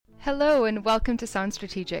Hello and welcome to Sound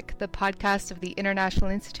Strategic, the podcast of the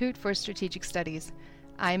International Institute for Strategic Studies.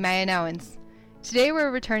 I'm Maya Nowens. Today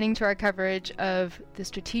we're returning to our coverage of the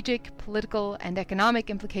strategic, political, and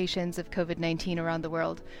economic implications of COVID-19 around the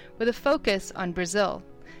world, with a focus on Brazil.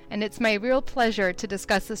 And it's my real pleasure to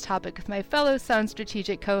discuss this topic with my fellow Sound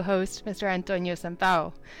Strategic co-host, Mr. Antonio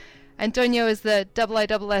Sampaio. Antonio is the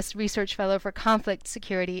IISS Research Fellow for Conflict,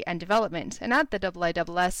 Security, and Development, and at the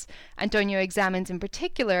IISS, Antonio examines in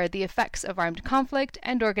particular the effects of armed conflict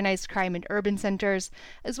and organized crime in urban centers,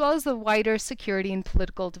 as well as the wider security and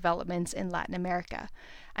political developments in Latin America.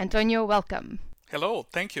 Antonio, welcome. Hello,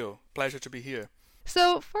 thank you. Pleasure to be here.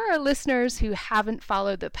 So, for our listeners who haven't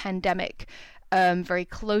followed the pandemic very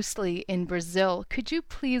closely in Brazil, could you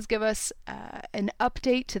please give us an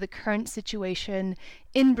update to the current situation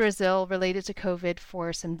in Brazil related to COVID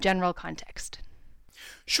for some general context?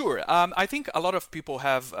 Sure. I think a lot of people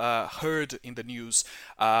have heard in the news,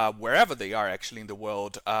 wherever they are actually in the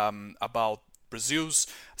world, about Brazil's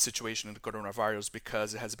situation in the coronavirus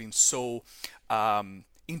because it has been so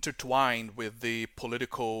intertwined with the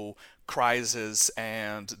political crisis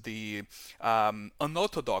and the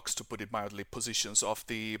unorthodox, to put it mildly, positions of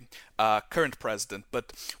the current president.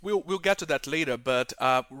 But we'll get to that later. But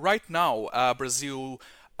right now, Brazil,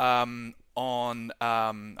 on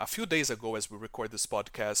a few days ago, as we record this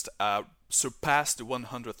podcast, surpassed the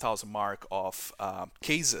 100,000 mark of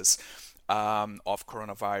cases of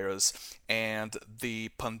coronavirus, and the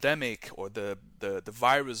pandemic or the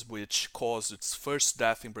virus which caused its first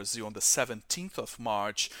death in Brazil on the 17th of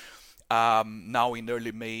March, now in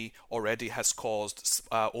early May, already has caused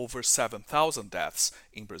over 7,000 deaths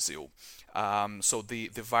in Brazil. So the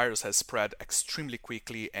virus has spread extremely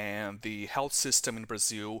quickly, and the health system in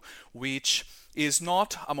Brazil, which is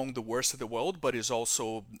not among the worst in the world, but is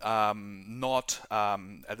also not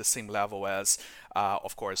at the same level as,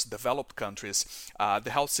 of course, developed countries.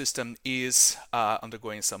 The health system is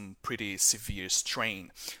undergoing some pretty severe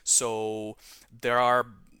strain. So there are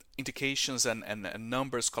indications and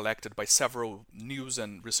numbers collected by several news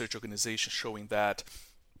and research organizations showing that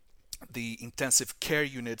the intensive care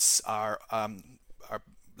units are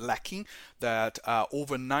lacking, that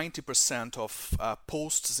over 90% of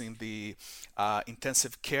posts in the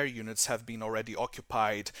intensive care units have been already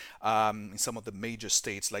occupied in some of the major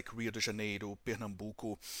states like Rio de Janeiro,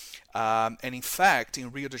 Pernambuco, and in fact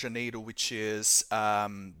in Rio de Janeiro, which is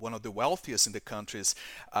one of the wealthiest in the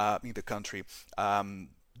country,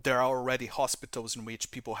 there are already hospitals in which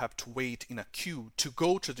people have to wait in a queue to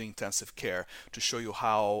go to the intensive care, to show you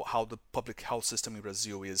how the public health system in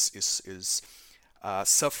Brazil is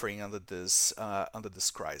suffering under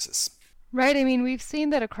this crisis. Right. I mean, we've seen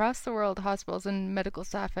that across the world, hospitals and medical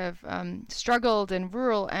staff have struggled in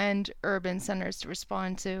rural and urban centers to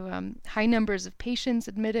respond to high numbers of patients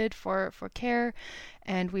admitted for care.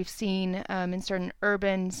 And we've seen in certain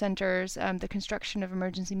urban centers the construction of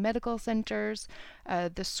emergency medical centers,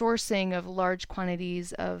 the sourcing of large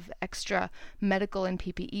quantities of extra medical and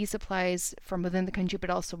PPE supplies from within the country, but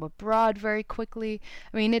also abroad very quickly.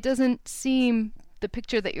 I mean, it doesn't seem, the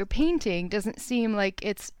picture that you're painting doesn't seem like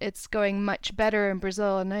it's going much better in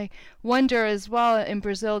Brazil. And I wonder as well, in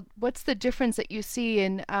Brazil, what's the difference that you see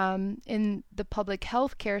in the public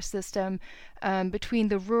health care system between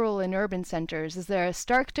the rural and urban centers? Is there a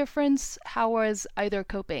stark difference? How is either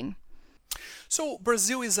coping? So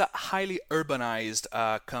Brazil is a highly urbanized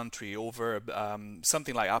country. Over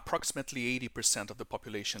something like approximately 80% of the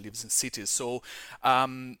population lives in cities. So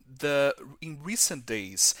in recent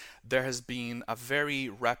days, there has been a very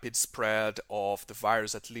rapid spread of the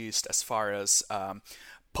virus, at least as far as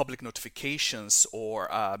public notifications or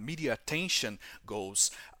media attention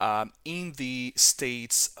goes, in the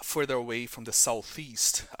states further away from the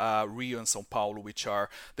southeast, Rio and São Paulo, which are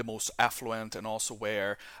the most affluent and also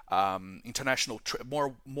where international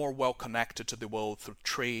more well connected to the world through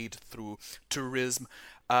trade, through tourism.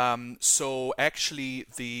 So actually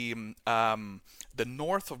the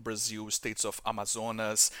north of Brazil, states of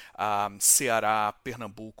Amazonas, Ceará,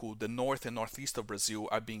 Pernambuco, the north and northeast of Brazil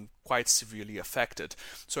are being quite severely affected.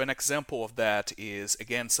 So an example of that is,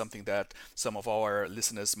 again, something that some of our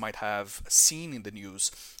listeners might have seen in the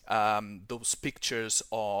news, those pictures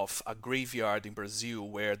of a graveyard in Brazil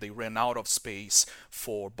where they ran out of space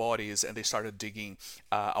for bodies and they started digging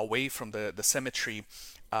away from the cemetery.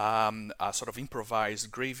 A sort of improvised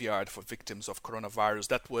graveyard for victims of coronavirus.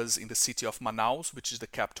 That was in the city of Manaus, which is the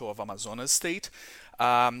capital of Amazonas state,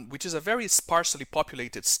 which is a very sparsely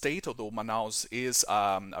populated state, although Manaus is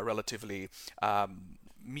a relatively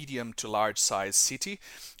medium to large size city.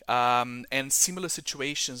 And similar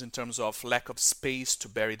situations in terms of lack of space to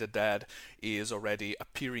bury the dead is already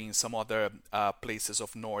appearing in some other places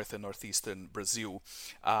of north and northeastern Brazil.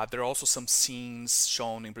 There are also some scenes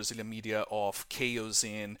shown in Brazilian media of chaos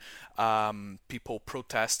in people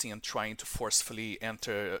protesting and trying to forcefully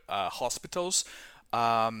enter hospitals,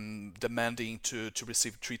 demanding to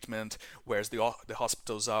receive treatment, whereas the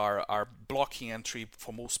hospitals are blocking entry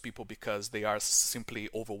for most people because they are simply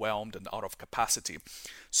overwhelmed and out of capacity.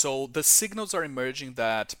 So the signals are emerging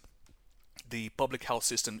that the public health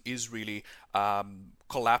system is really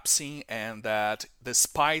collapsing, and that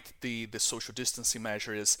despite the social distancing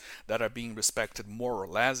measures that are being respected more or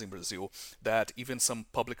less in Brazil, that even some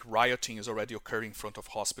public rioting is already occurring in front of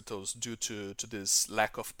hospitals due to this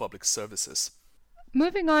lack of public services.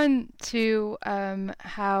 Moving on to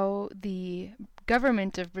how the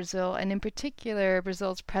government of Brazil, and in particular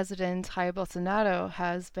Brazil's president Jair Bolsonaro,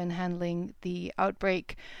 has been handling the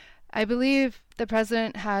outbreak. I believe the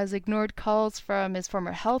president has ignored calls from his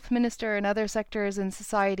former health minister and other sectors in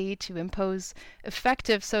society to impose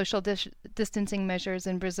effective social distancing measures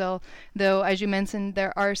in Brazil, though, as you mentioned,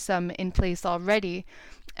 there are some in place already.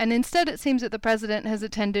 And instead, it seems that the president has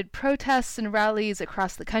attended protests and rallies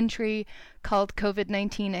across the country, called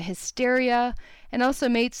COVID-19 a hysteria, and also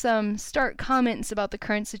made some stark comments about the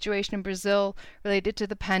current situation in Brazil related to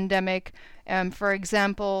the pandemic. For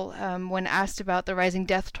example, when asked about the rising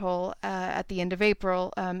death toll at the end of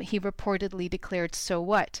April, he reportedly declared, "So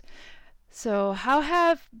what?" So, how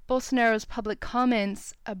have Bolsonaro's public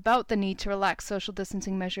comments about the need to relax social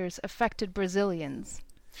distancing measures affected Brazilians?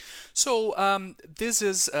 So this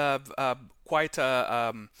is quite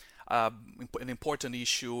an important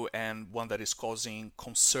issue, and one that is causing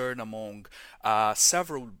concern among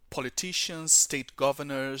several politicians, state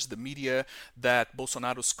governors, the media, that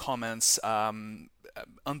Bolsonaro's comments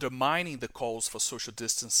undermining the calls for social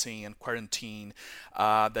distancing and quarantine,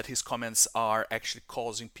 that his comments are actually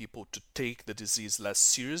causing people to take the disease less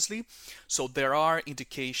seriously. So there are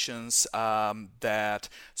indications that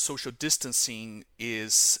social distancing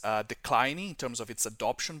is declining in terms of its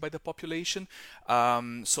adoption by the population.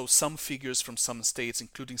 So some figures from some states,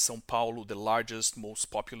 including São Paulo, the largest, most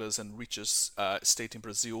populous and richest state in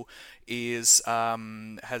Brazil,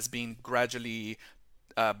 has been gradually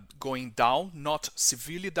going down, not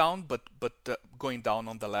severely down, but going down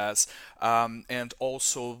nonetheless. And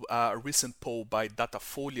also a recent poll by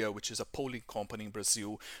Datafolha, which is a polling company in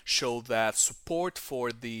Brazil, showed that support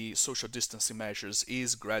for the social distancing measures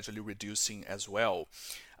is gradually reducing as well.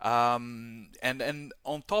 And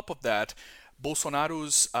on top of that,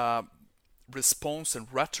 Bolsonaro's response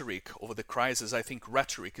and rhetoric over the crisis, I think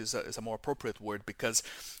rhetoric is a more appropriate word, because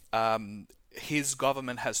his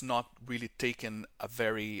government has not really taken a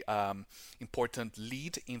very important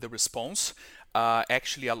lead in the response.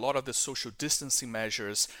 Actually, a lot of the social distancing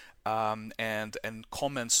measures and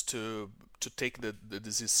comments to take the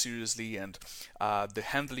disease seriously, and the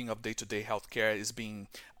handling of day-to-day healthcare is being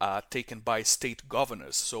taken by state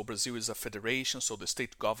governors. So Brazil is a federation, so the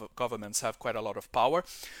state governments have quite a lot of power,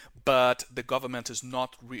 but the government is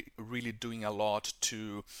not really doing a lot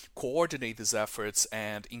to coordinate these efforts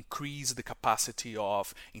and increase the capacity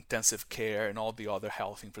of intensive care and all the other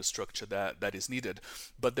health infrastructure that is needed.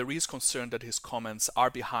 But there is concern that his comments are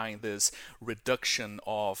behind this reduction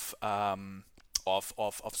of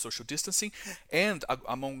social distancing, and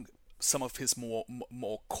among some of his more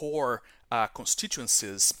core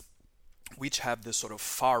constituencies, which have this sort of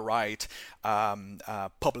far right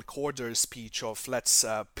public order speech of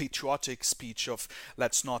patriotic speech of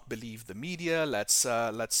let's not believe the media, let's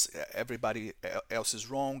everybody else is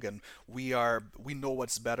wrong, and we know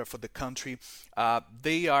what's better for the country.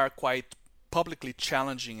 They are quite publicly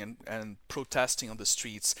challenging and protesting on the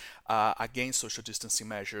streets against social distancing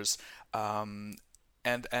measures, and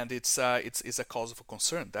it's a cause for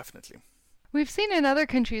concern, definitely. We've seen in other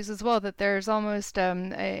countries as well that there's almost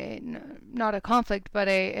not a conflict, but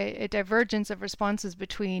a divergence of responses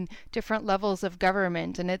between different levels of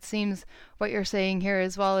government. And it seems what you're saying here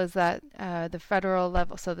as well is that the federal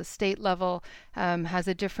level, so the state level, has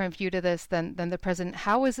a different view to this than the president.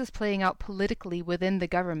 How is this playing out politically within the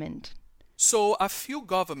government? So a few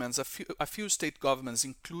governments, a few state governments,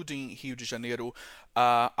 including Rio de Janeiro,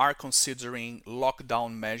 are considering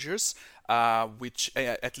lockdown measures, which,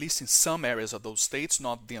 at least in some areas of those states,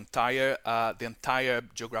 not the entire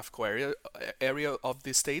geographical area of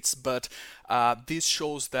the states, but this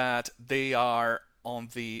shows that they are on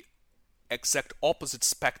the exact opposite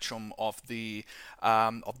spectrum of the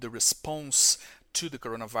response to the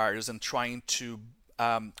coronavirus, and trying to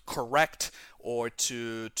correct or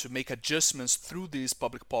to make adjustments through these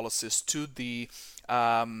public policies to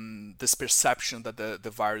this perception that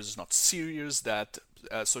the virus is not serious, that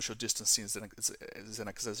social distancing is an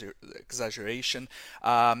exaggeration.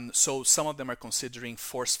 So some of them are considering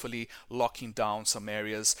forcefully locking down some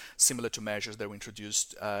areas, similar to measures that were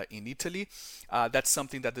introduced in Italy. That's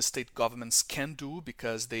something that the state governments can do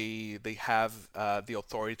because they have the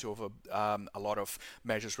authority over a lot of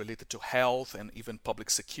measures related to health and even public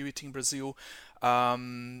security in Brazil.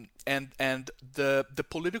 And the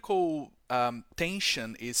political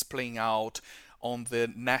tension is playing out on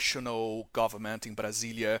the national government in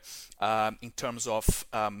Brasilia in terms of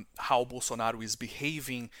how Bolsonaro is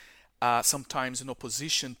behaving sometimes in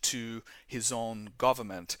opposition to his own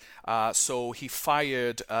government. So he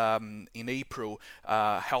fired in April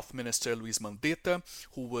Health Minister Luiz Mandetta,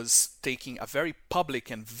 who was taking a very public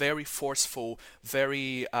and very forceful,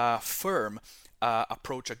 very firm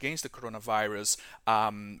approach against the coronavirus,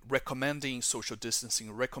 recommending social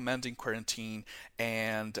distancing, recommending quarantine,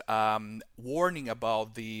 and warning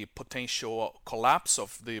about the potential collapse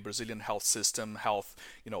of the Brazilian health system,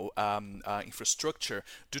 infrastructure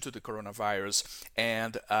due to the coronavirus.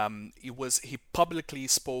 And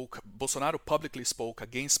Bolsonaro publicly spoke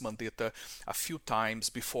against Mandetta a few times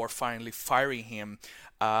before finally firing him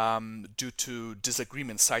due to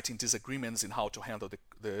disagreements, citing disagreements in how to handle the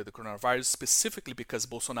coronavirus, specifically because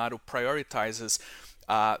Bolsonaro prioritizes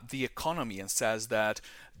the economy and says that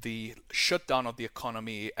the shutdown of the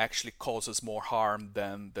economy actually causes more harm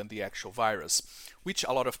than the actual virus, which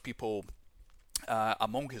a lot of people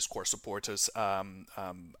among his core supporters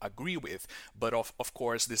agree with. But of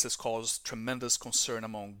course, this has caused tremendous concern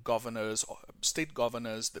among governors, state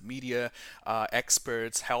governors, the media,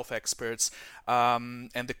 experts, health experts, and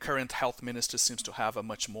the current health minister seems to have a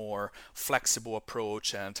much more flexible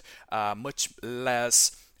approach and much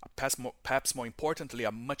less, perhaps more importantly,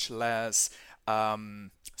 a much less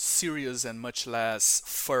serious and much less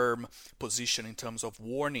firm position in terms of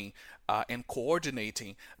warning and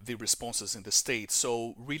coordinating the responses in the state.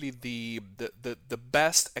 So really the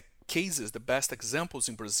best cases, the best examples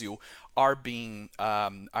in Brazil are coming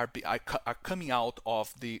out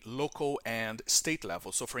of the local and state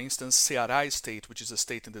level. So, for instance, Ceará state, which is a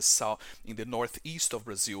state in the northeast of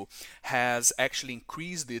Brazil, has actually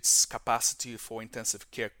increased its capacity for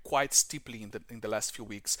intensive care quite steeply in the last few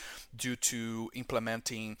weeks due to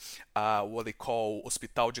implementing what they call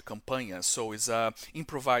Hospital de Campanha. So, it's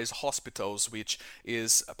improvised hospitals, which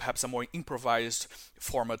is perhaps a more improvised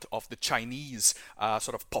format of the Chinese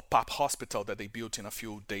sort of pop-up hospital that they built in a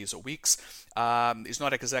few days or weeks. It's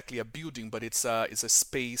not exactly a building, but it's a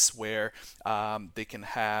space where they can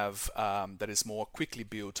have that is more quickly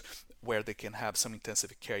built, where they can have some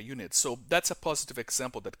intensive care units. So that's a positive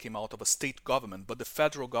example that came out of a state government, but the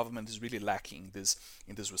federal government is really lacking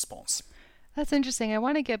in this response. That's interesting. I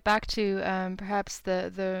want to get back to perhaps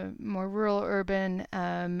the more rural-urban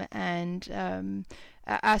and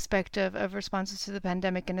aspect of responses to the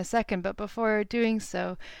pandemic in a second. But before doing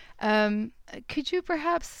so, could you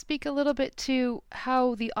perhaps speak a little bit to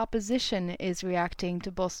how the opposition is reacting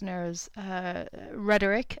to Bolsonaro's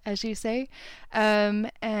rhetoric, as you say,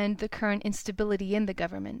 and the current instability in the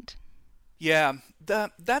government? Yeah,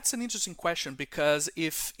 that's an interesting question, because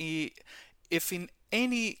if in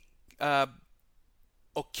any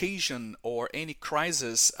occasion or any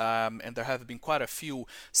crisis, and there have been quite a few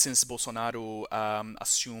since Bolsonaro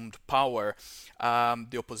assumed power,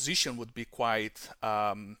 the opposition would be quite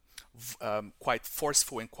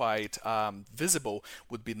forceful and quite visible,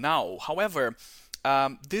 would be now. However,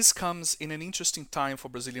 this comes in an interesting time for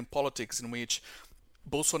Brazilian politics, in which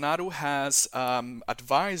Bolsonaro has,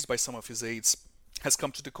 advised by some of his aides, has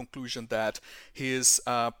come to the conclusion that his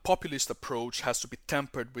populist approach has to be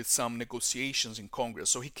tempered with some negotiations in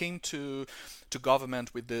Congress. So he came to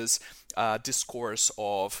government with this discourse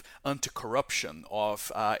of anti-corruption,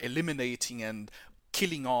 of eliminating and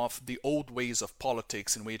killing off the old ways of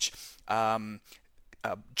politics, in which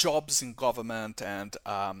jobs in government and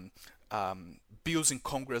bills in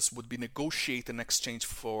Congress would be negotiated in exchange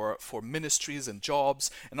for ministries and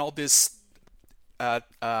jobs, and all this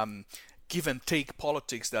give and take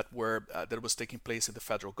politics that was taking place in the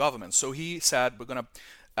federal government. So he said, we're going to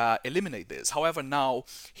eliminate this. However, now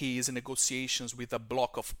he is in negotiations with a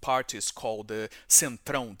block of parties called the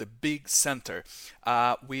Centrão, the big center,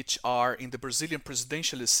 which are in the Brazilian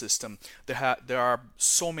presidentialist system. There are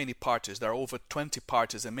so many parties. There are over 20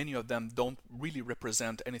 parties, and many of them don't really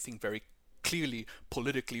represent anything very clearly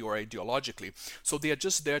politically or ideologically. So they are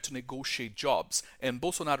just there to negotiate jobs, and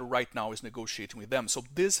Bolsonaro right now is negotiating with them. So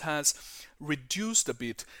this has reduced a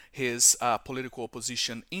bit his political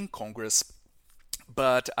opposition in Congress.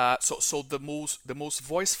 But so the most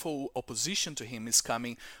voiceful opposition to him is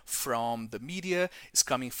coming from the media, is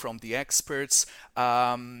coming from the experts,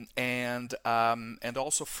 and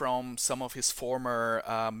also from some of his former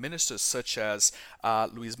ministers, such as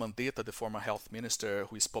Luiz Mandetta, the former health minister,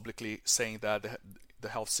 who is publicly saying that the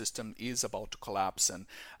health system is about to collapse, and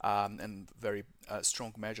very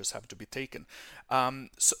strong measures have to be taken.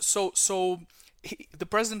 The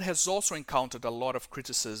president has also encountered a lot of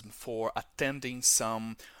criticism for attending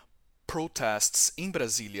some protests in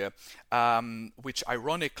Brasilia, which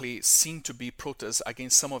ironically seem to be protests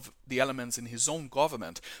against some of the elements in his own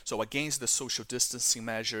government, so against the social distancing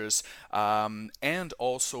measures, and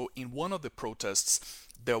also in one of the protests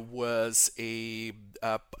there was a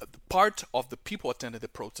part of the people attending the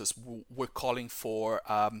protests were calling for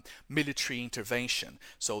military intervention,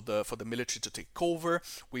 so for the military to take over,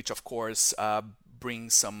 which of course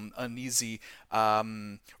brings some uneasy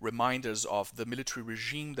reminders of the military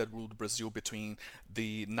regime that ruled Brazil between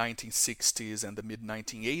the 1960s and the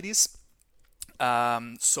mid-1980s.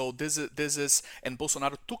 So this is, and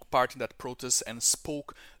Bolsonaro took part in that protest and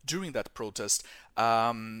spoke during that protest,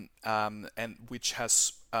 and which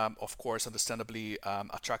has, of course, understandably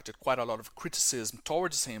attracted quite a lot of criticism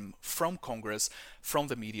towards him from Congress, from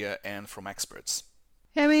the media, and from experts.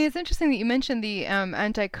 Yeah, I mean, it's interesting that you mentioned the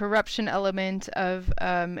anti-corruption element of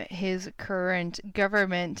his current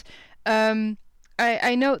government.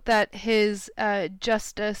 I note that his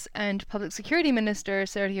Justice and Public Security Minister,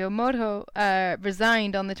 Sergio Moro,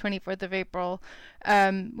 resigned on the 24th of April,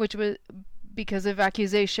 which was because of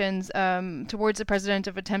accusations towards the president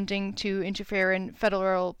of attempting to interfere in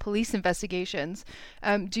federal police investigations.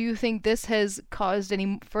 Do you think this has caused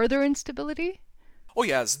any further instability? Oh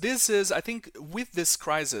yes, this is, I think, with this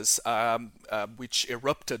crisis, which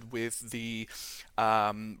erupted with the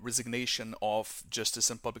resignation of Justice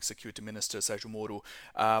and Public Security Minister Sergio Moro,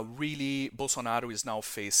 really Bolsonaro is now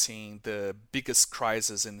facing the biggest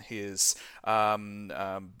crisis in his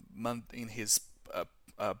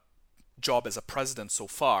job as a president so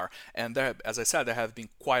far. And there, as I said, there have been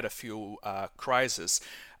quite a few crises.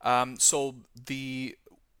 While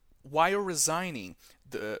resigning,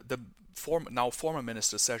 the former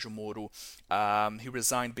minister Sergio Moro, he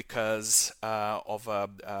resigned because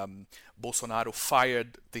Bolsonaro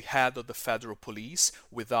fired the head of the federal police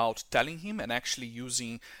without telling him, and actually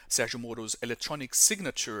using Sergio Moro's electronic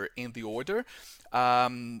signature in the order,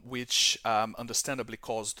 which understandably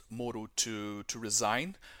caused Moro to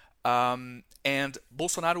resign. And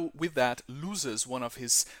Bolsonaro, with that, loses one of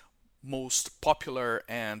his most popular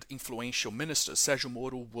and influential ministers. Sergio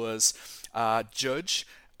Moro was a judge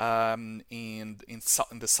in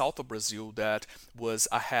the south of Brazil that was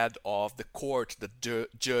ahead of the court that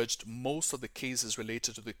judged most of the cases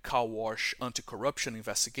related to the car wash anti-corruption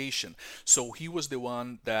investigation. So he was the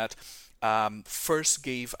one that first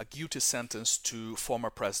gave a guilty sentence to former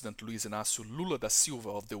President Luiz Inácio Lula da Silva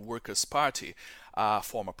of the Workers' Party,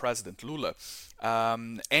 former President Lula,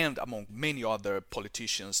 and among many other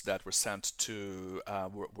politicians that were sent to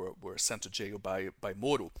sent to jail by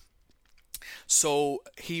Moro. So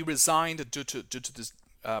he resigned due to this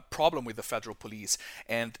problem with the federal police.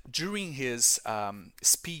 And during his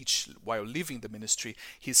speech while leaving the ministry,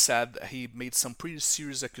 he said he made some pretty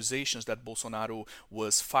serious accusations that Bolsonaro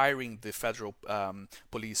was firing the federal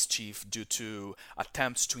police chief due to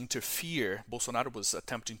attempts to interfere. Bolsonaro was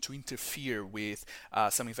attempting to interfere with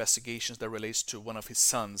some investigations that relates to one of his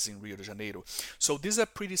sons in Rio de Janeiro. So these are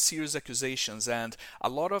pretty serious accusations, and a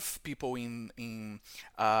lot of people in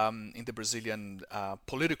the Brazilian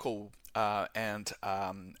political and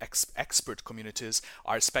expert communities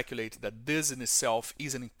are speculating that this in itself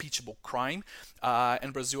is an impeachable crime,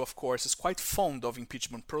 and Brazil, of course, is quite fond of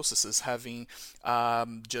impeachment processes, having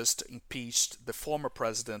just impeached the former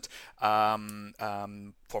president,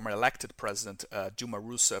 former elected president Dilma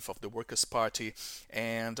Rousseff of the Workers' Party,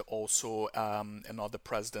 and also another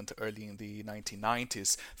president early in the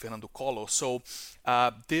 1990s, Fernando Collor. So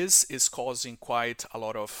this is causing quite a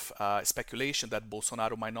lot of speculation that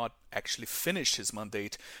Bolsonaro might not actually finish his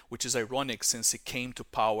mandate, which is ironic since he came to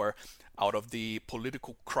power out of the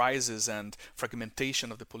political crisis and fragmentation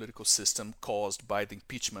of the political system caused by the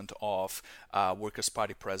impeachment of Workers'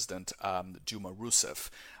 Party President Dilma Rousseff.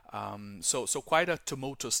 So quite a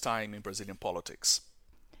tumultuous time in Brazilian politics.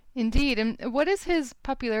 Indeed. And what is his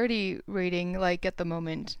popularity rating like at the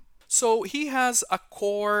moment? So he has a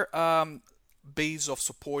core base of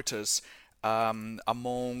supporters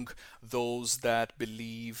among those that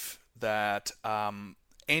believe that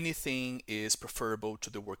anything is preferable to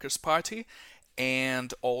the Workers' Party,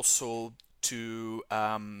 and also to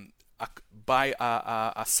by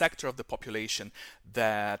a sector of the population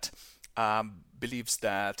that believes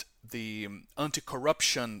that the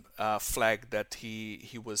anti-corruption flag that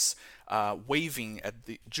he was waving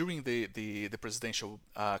during the presidential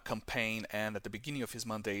campaign and at the beginning of his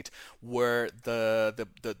mandate were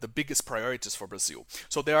the biggest priorities for Brazil.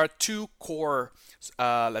 So there are two core,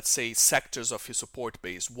 let's say, sectors of his support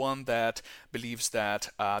base. One that believes that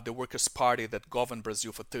the Workers' Party that governed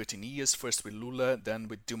Brazil for 13 years, first with Lula, then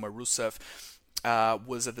with Dilma Rousseff,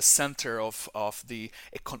 was at the center of the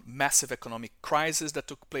massive economic crisis that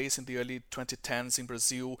took place in the early 2010s in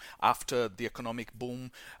Brazil after the economic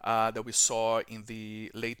boom that we saw in the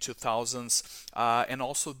late 2000s, and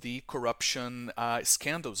also the corruption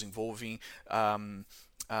scandals involving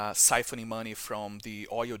siphoning money from the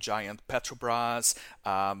oil giant Petrobras,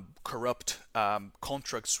 corrupt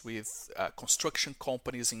contracts with construction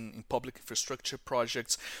companies in public infrastructure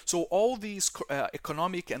projects. So all these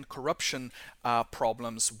economic and corruption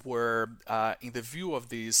problems were, in the view of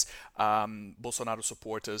these Bolsonaro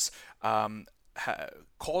supporters,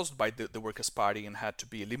 caused by the Workers' Party and had to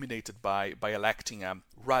be eliminated by electing a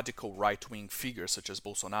radical right-wing figure such as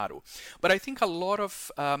Bolsonaro. But I think a lot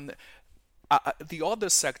of the other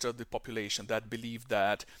sector of the population that believed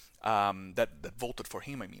that that voted for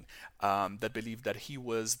him, that believed that he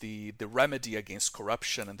was the remedy against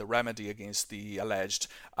corruption and the remedy against the alleged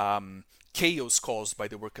chaos caused by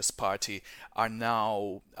the Workers' Party, are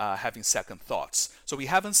now having second thoughts. So we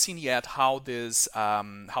haven't seen yet how his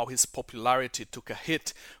popularity took a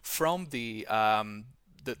hit from the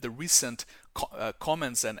recent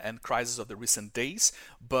comments and crises of the recent days,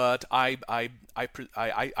 but I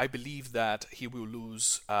believe that he will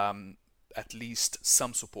lose at least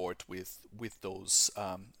some support with those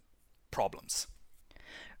problems.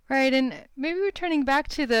 Right, and maybe returning back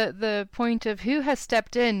to the point of who has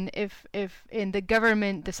stepped in, if in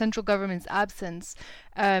the central government's absence,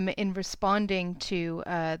 in responding to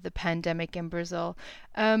the pandemic in Brazil.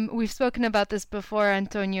 We've spoken about this before,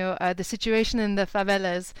 Antonio. The situation in the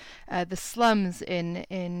favelas, the slums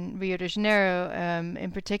in Rio de Janeiro,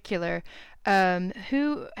 in particular.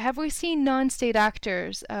 Who have we seen non-state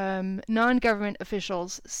actors, non-government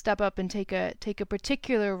officials step up and take a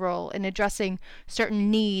particular role in addressing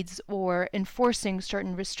certain needs or enforcing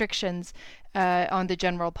certain restrictions on the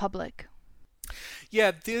general public?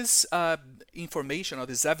 Yeah, this information or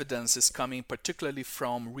this evidence is coming particularly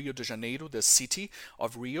from Rio de Janeiro, the city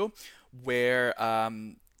of Rio, where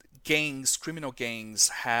criminal gangs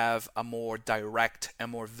have a more direct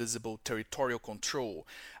and more visible territorial control,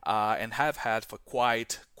 and have had for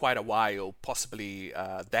quite a while, possibly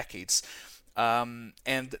decades. And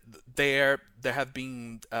there have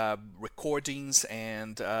been recordings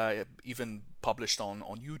and even published on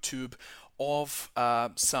YouTube of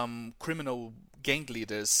some criminal gang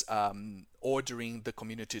leaders ordering the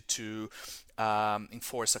community to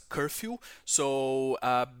enforce a curfew, so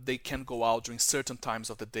they can go out during certain times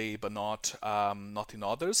of the day, but not in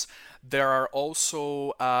others. There are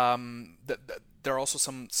also some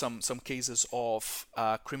cases of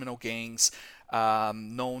criminal gangs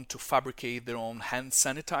known to fabricate their own hand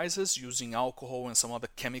sanitizers using alcohol and some other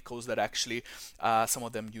chemicals that actually some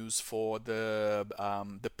of them use for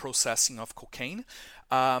the processing of cocaine.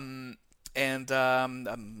 And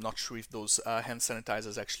I'm not sure if those hand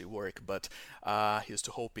sanitizers actually work, but here's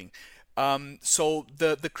to hoping. So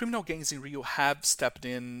the criminal gangs in Rio have stepped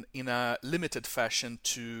in a limited fashion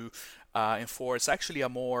to enforce actually a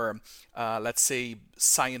more, let's say,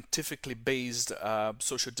 scientifically based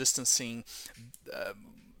social distancing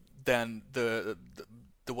than the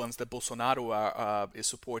ones that Bolsonaro is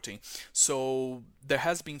supporting. So there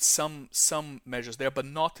has been some measures there, but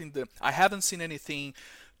not in I haven't seen anything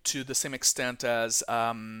to the same extent as,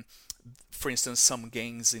 for instance, some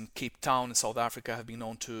gangs in Cape Town in South Africa have been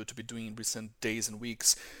known to be doing in recent days and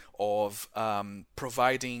weeks of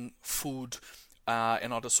providing food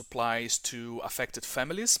and other supplies to affected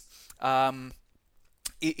families.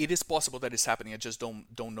 It is possible that it's happening. I just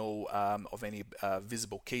don't know of any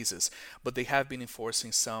visible cases, but they have been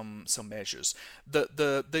enforcing some measures.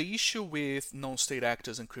 The issue with non-state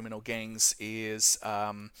actors and criminal gangs is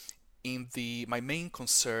my main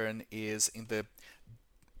concern is in the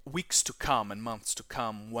weeks to come and months to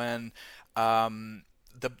come, when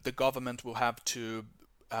the government will have to,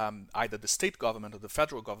 either the state government or the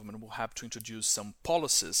federal government will have to introduce some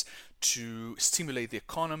policies to stimulate the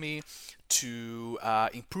economy, to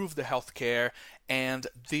improve the healthcare, and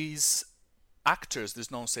these actors,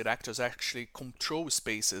 these non-state actors, actually control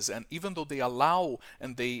spaces, and even though they allow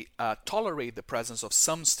and they tolerate the presence of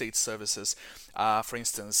some state services, for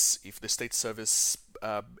instance, if the state service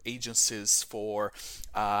agencies for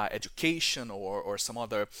education or some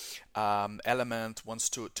other element wants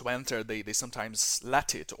to enter, they sometimes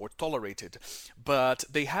let it or tolerate it, but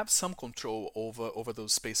they have some control over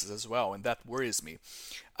those spaces as well, and that worries me.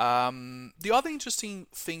 The other interesting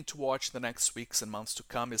thing to watch the next weeks and months to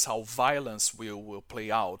come is how violence will play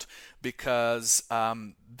out, because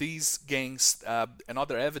these gangs and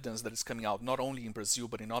other evidence that is coming out not only in Brazil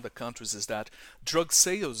but in other countries is that drug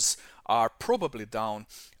sales are probably down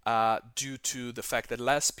due to the fact that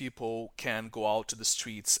less people can go out to the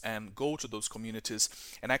streets and go to those communities,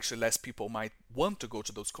 and actually less people might want to go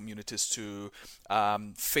to those communities to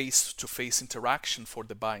face-to-face interaction for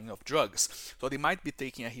the buying of drugs. So they might be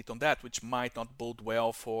taking a hit on that, which might not bode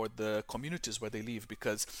well for the communities where they live,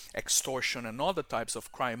 because extortion and other types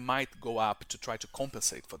of crime might go up to try to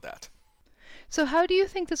compensate for that. So how do you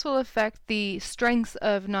think this will affect the strength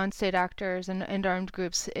of non-state actors and armed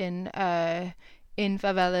groups in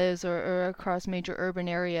favelas or across major urban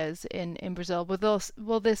areas in Brazil?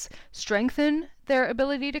 Will this strengthen their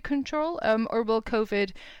ability to control, or will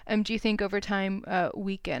COVID, do you think, over time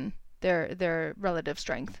weaken their relative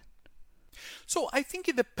strength? So I think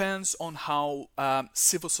it depends on how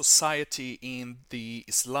civil society in the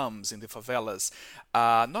slums, in the favelas,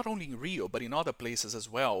 not only in Rio but in other places as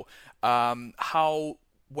well, how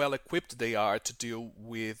well equipped they are to deal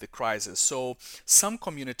with the crisis. So some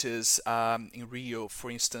communities in Rio, for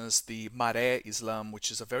instance, the Maré slum,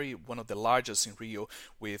 which is one of the largest in Rio,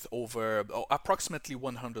 with over approximately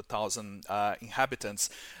 100,000 inhabitants,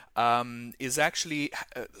 is actually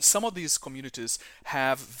some of these communities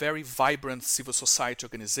have very vibrant civil society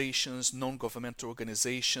organizations, non-governmental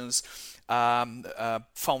organizations,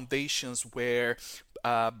 foundations where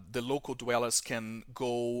the local dwellers can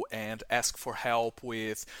go and ask for help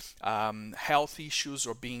with health issues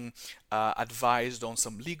or being advised on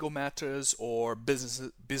some legal matters, or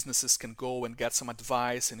businesses can go and get some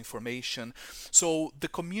advice and information. So the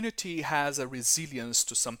community has a resilience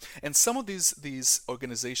to and some of these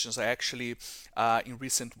organizations are actually in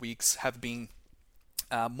recent weeks have been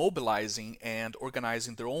mobilizing and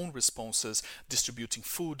organizing their own responses, distributing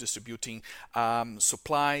food, distributing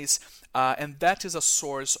supplies, and that is a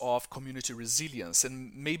source of community resilience.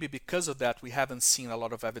 And maybe because of that, we haven't seen a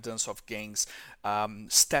lot of evidence of gangs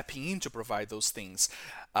stepping in to provide those things.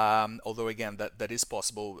 Although again, that is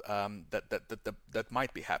possible. That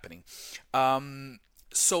might be happening.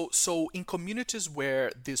 So in communities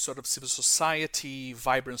where this sort of civil society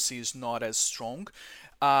vibrancy is not as strong,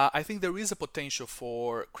 I think there is a potential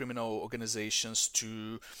for criminal organizations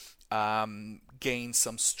to gain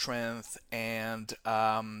some strength and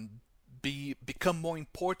become more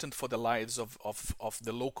important for the lives of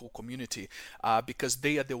the local community, because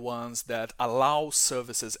they are the ones that allow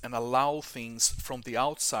services and allow things from the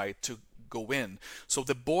outside to go in. So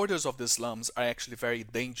the borders of the slums are actually very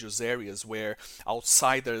dangerous areas where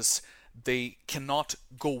outsiders, they cannot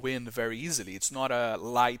go in very easily. It's not a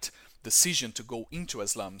light decision to go into a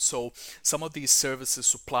slum. So some of these services,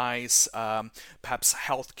 supplies, perhaps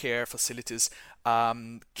healthcare facilities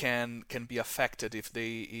can be affected if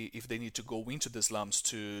they need to go into the slums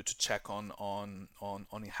to check on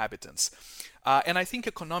inhabitants. And I think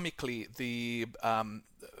economically the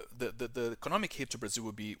economic hit to Brazil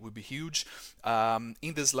would be huge.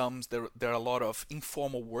 In the slums there are a lot of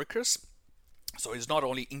informal workers. So it's not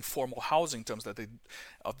only informal housing in terms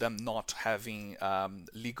of them not having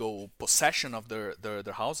legal possession of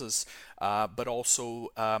their houses, but also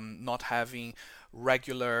not having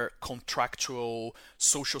regular contractual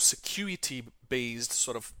social security based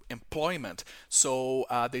sort of employment. So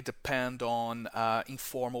they depend on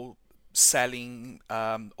informal selling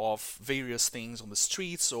of various things on the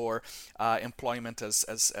streets, or employment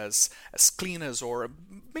as cleaners, or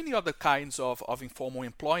many other kinds of informal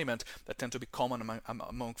employment that tend to be common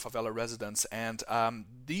among favela residents. And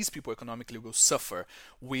these people economically will suffer,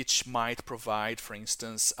 which might provide, for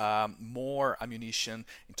instance, more ammunition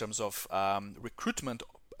in terms of recruitment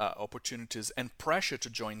opportunities and pressure to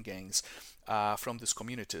join gangs from these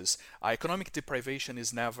communities. Economic deprivation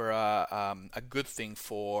is never a good thing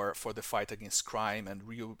for the fight against crime, and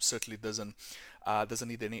Rio certainly doesn't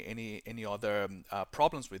need any other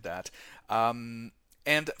problems with that.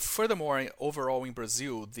 And furthermore, overall in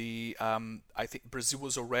Brazil, I think Brazil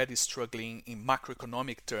was already struggling in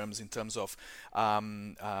macroeconomic terms, in terms of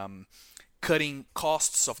cutting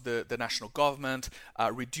costs of the national government,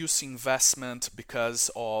 reducing investment because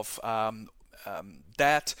of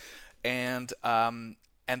debt, and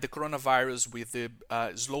and the coronavirus, with the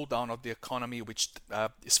slowdown of the economy, which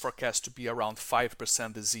is forecast to be around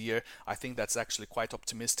 5% this year, I think that's actually quite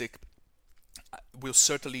optimistic, will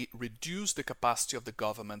certainly reduce the capacity of the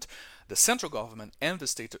government, the central government and the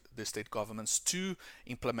state governments, to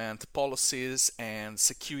implement policies. And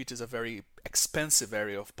security is a very expensive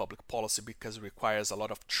area of public policy because it requires a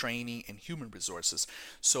lot of training and human resources.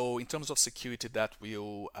 So in terms of security, that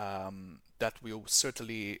will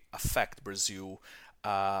certainly affect Brazil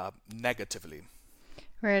negatively.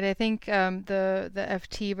 Right. I think the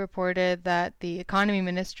FT reported that the economy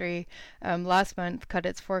ministry last month cut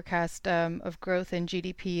its forecast of growth in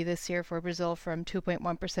GDP this year for Brazil from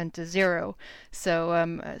 2.1% to zero. So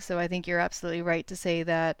I think you're absolutely right to say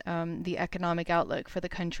that the economic outlook for the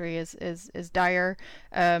country is dire,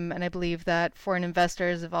 and I believe that foreign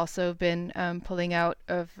investors have also been pulling out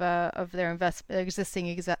of their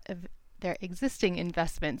existing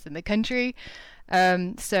investments in the country.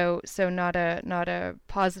 So not a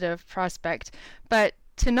positive prospect. But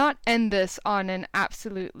to not end this on an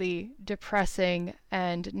absolutely depressing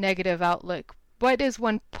and negative outlook, what is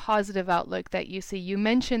one positive outlook that you see? You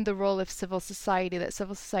mentioned the role of civil society, that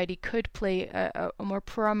civil society could play a more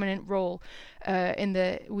prominent role in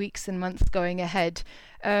the weeks and months going ahead.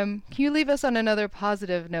 Can you leave us on another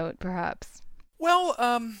positive note, perhaps? Well,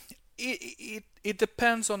 it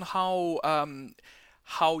depends on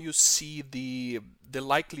how you see the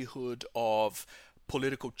likelihood of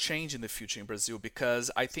political change in the future in Brazil, because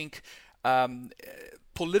I think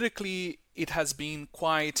politically it has been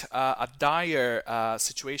quite a dire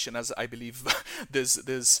situation, as I believe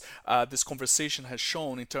this conversation has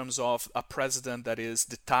shown, in terms of a president that is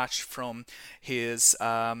detached from his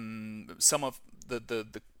some of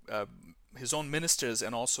the his own ministers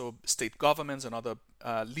and also state governments and other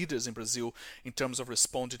leaders in Brazil, in terms of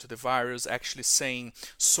responding to the virus, actually saying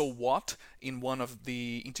 "so what" in one of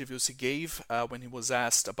the interviews he gave when he was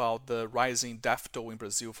asked about the rising death toll in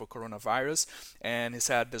Brazil for coronavirus, and he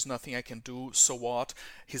said, "There's nothing I can do, so what?"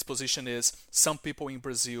 His position is, some people in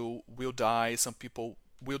Brazil will die, some people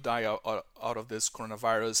will die out of this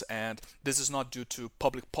coronavirus, and this is not due to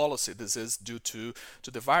public policy, this is due to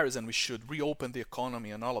the virus, and we should reopen the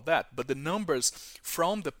economy and all of that. But the numbers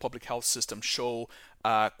from the public health system show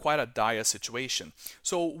quite a dire situation.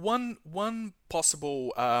 So one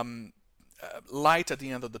possible light at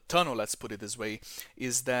the end of the tunnel, let's put it this way,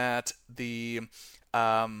 is that the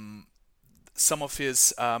some of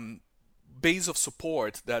his base of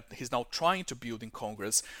support that he's now trying to build in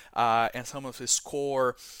Congress, and some of his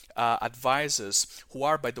core advisors, who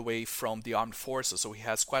are, by the way, from the armed forces. So he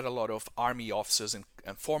has quite a lot of army officers and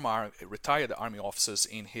former retired army officers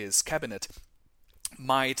in his cabinet,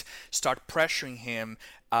 might start pressuring him,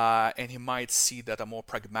 and he might see that a more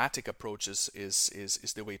pragmatic approach is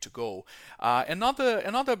the way to go. Another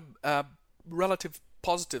relative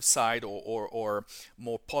positive side, or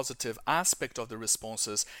more positive aspect of the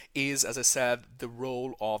responses is, as I said, the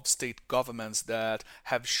role of state governments that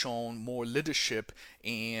have shown more leadership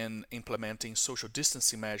in implementing social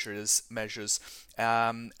distancing measures,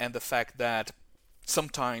 and the fact that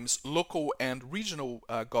sometimes local and regional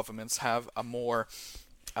governments have a more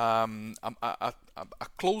a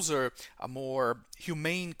closer, a more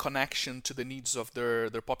humane connection to the needs of their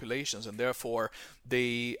populations, and therefore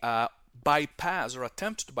they bypass, or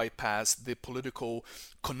attempt to bypass, the political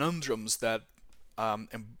conundrums that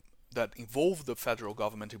involve the federal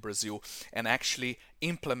government in Brazil, and actually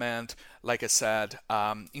implement, like I said,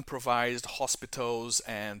 improvised hospitals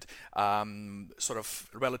and sort of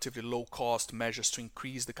relatively low-cost measures to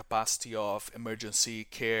increase the capacity of emergency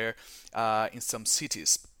care in some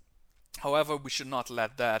cities. However, we should not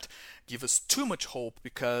let that give us too much hope,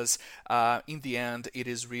 because in the end, it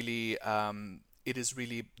is really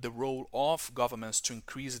the role of governments to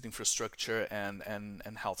increase the infrastructure and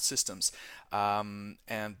health systems.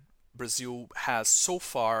 And Brazil has so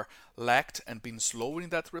far lacked and been slow in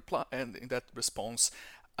that response,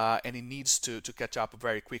 and it needs to catch up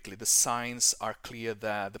very quickly. The signs are clear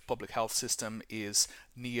that the public health system is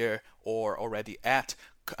near or already at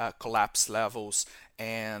collapse levels,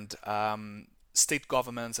 and state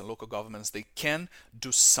governments and local governments, they can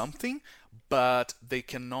do something, but they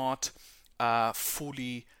cannot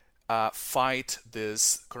fully fight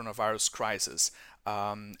this coronavirus crisis,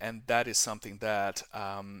 and that is something that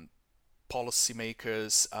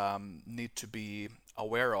policymakers need to be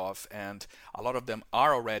aware of, and a lot of them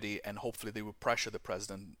are already, and hopefully they will pressure the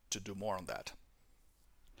president to do more on that.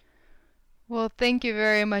 Well, thank you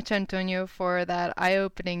very much, Antonio, for that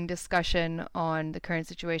eye-opening discussion on the current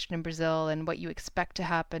situation in Brazil and what you expect to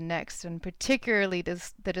happen next, and particularly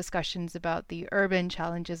the discussions about the urban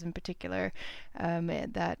challenges in particular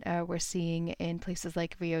that we're seeing in places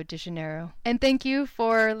like Rio de Janeiro. And thank you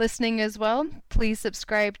for listening as well. Please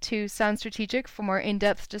subscribe to Sound Strategic for more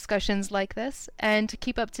in-depth discussions like this, and to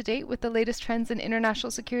keep up to date with the latest trends in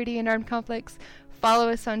international security and armed conflicts, follow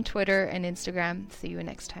us on Twitter and Instagram. See you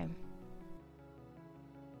next time.